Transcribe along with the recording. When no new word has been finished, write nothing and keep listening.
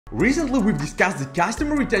Recently, we've discussed the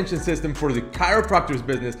customer retention system for the chiropractors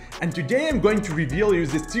business, and today I'm going to reveal you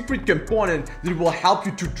the secret component that will help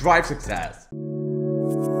you to drive success.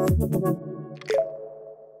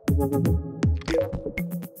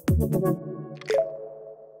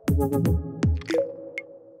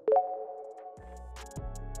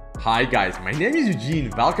 Hi guys, my name is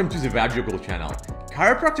Eugene. Welcome to the Webjuggle channel.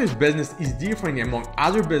 Chiropractors business is different among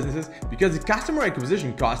other businesses because the customer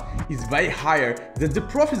acquisition cost is way higher than the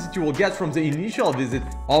profits that you will get from the initial visit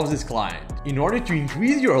of this client. In order to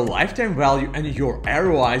increase your lifetime value and your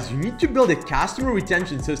ROIs, you need to build a customer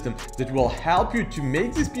retention system that will help you to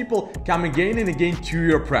make these people come again and again to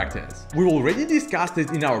your practice. We already discussed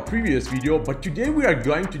it in our previous video, but today we are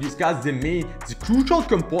going to discuss the crucial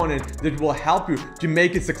component that will help you to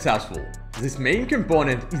make it successful. This main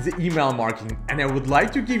component is the email marketing, and I would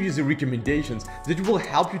like to give you the recommendations that will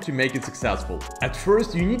help you to make it successful. At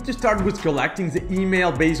first, you need to start with collecting the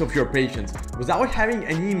email base of your patients. Without having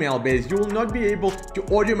an email base, you will not be able to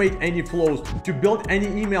automate any flows, to build any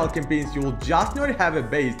email campaigns. You will just not have a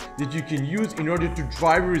base that you can use in order to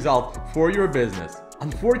drive results for your business.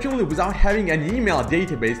 Unfortunately, without having an email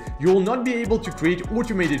database, you will not be able to create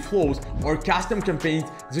automated flows or custom campaigns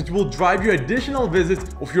that will drive you additional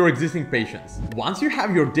visits of your existing patients. Once you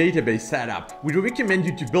have your database set up, we recommend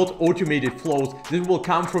you to build automated flows that will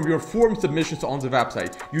come from your form submissions on the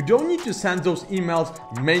website. You don't need to send those emails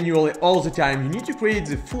manually all the time. You need to create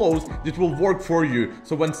the flows that will work for you.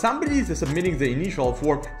 So when somebody is submitting the initial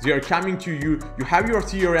form, they are coming to you, you have your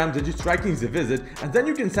CRM that is tracking the visit, and then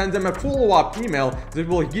you can send them a follow-up email that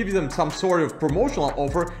will give them some sort of promotional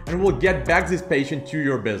offer and will get back this patient to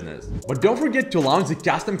your business. But don't forget to launch the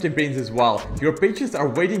custom campaigns as well. Your patients are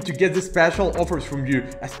waiting to get the special offers from you,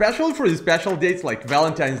 especially for the special dates like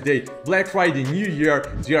Valentine's Day, Black Friday, New Year.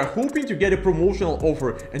 They are hoping to get a promotional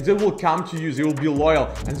offer and they will come to you, they will be loyal,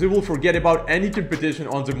 and they will forget about any competition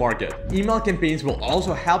on the market. Email campaigns will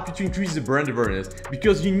also help you to increase the brand awareness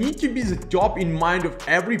because you need to be the top in mind of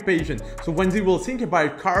every patient. So when they will think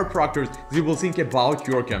about chiropractors, they will think about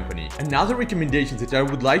your company. Another recommendation that I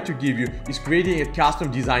would like to give you is creating a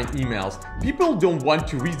custom design emails. People don't want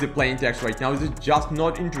to read the plain text right now. It's just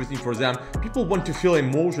not interesting for them. People want to feel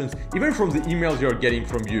emotions even from the emails you're getting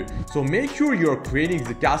from you. So make sure you're creating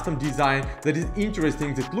the custom design that is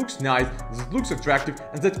interesting, that looks nice, that looks attractive,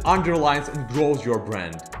 and that underlines and grows your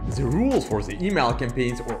brand. The rules for the email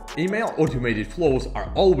campaigns or email automated flows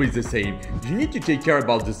are always the same. You need to take care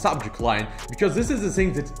about the subject line because this is the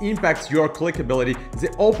thing that impacts your clickability,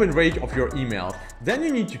 the open rate of your emails. Then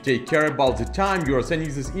you need to take care about the time you are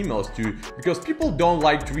sending these emails to because people don't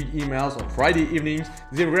like to read emails on Friday evenings.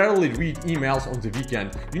 They rarely read emails on the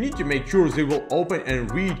weekend. You need to make sure they will open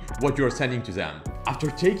and read what you're sending to them.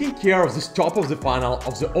 After taking care of the top of the funnel,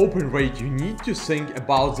 of the open rate, you need to think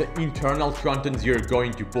about the internal content you're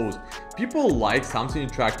going to post. People like something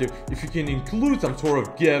attractive if you can include some sort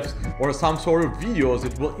of gifts or some sort of videos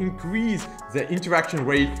that will increase the interaction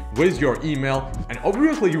rate with your email, and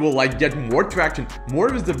obviously you will get more traction, more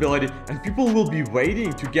visibility, and people will be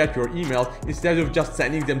waiting to get your emails instead of just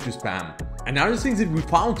sending them to spam. Another thing that we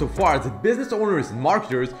found so far is that business owners and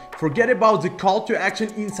marketers forget about the call to action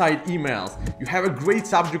inside emails. You have a great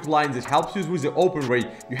subject line that helps you with the open rate,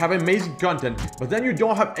 you have amazing content, but then you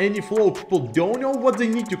don't have any flow. People don't know what they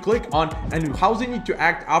need to click on and how they need to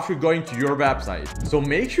act after going to your website. So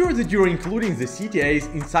make sure that you're including the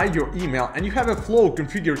CTAs inside your email and you have a flow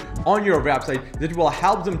configured on your website that will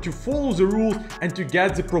help them to follow the rules and to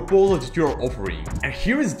get the proposal that you're offering. And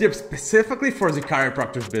here is tips specifically for the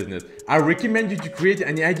chiropractors business. I recommend you to create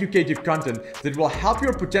an educative content that will help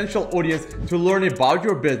your potential audience to learn about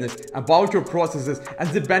your business, about your processes, and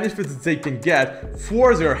the benefits that they can get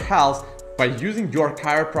for their health by using your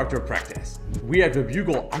chiropractor practice. We at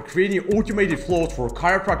Webjuggle are creating automated flows for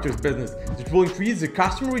chiropractors business that will increase the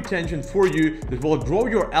customer retention for you, that will grow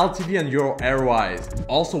your LTV and your ROIs.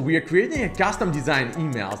 Also, we are creating a custom design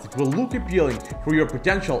emails that will look appealing for your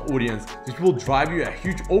potential audience, that will drive you a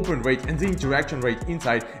huge open rate and the interaction rate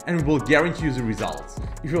inside, and will guarantee you the results.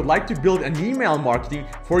 If you would like to build an email marketing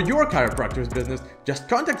for your chiropractors business, just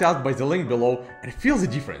contact us by the link below and feel the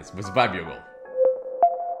difference with Webjuggle.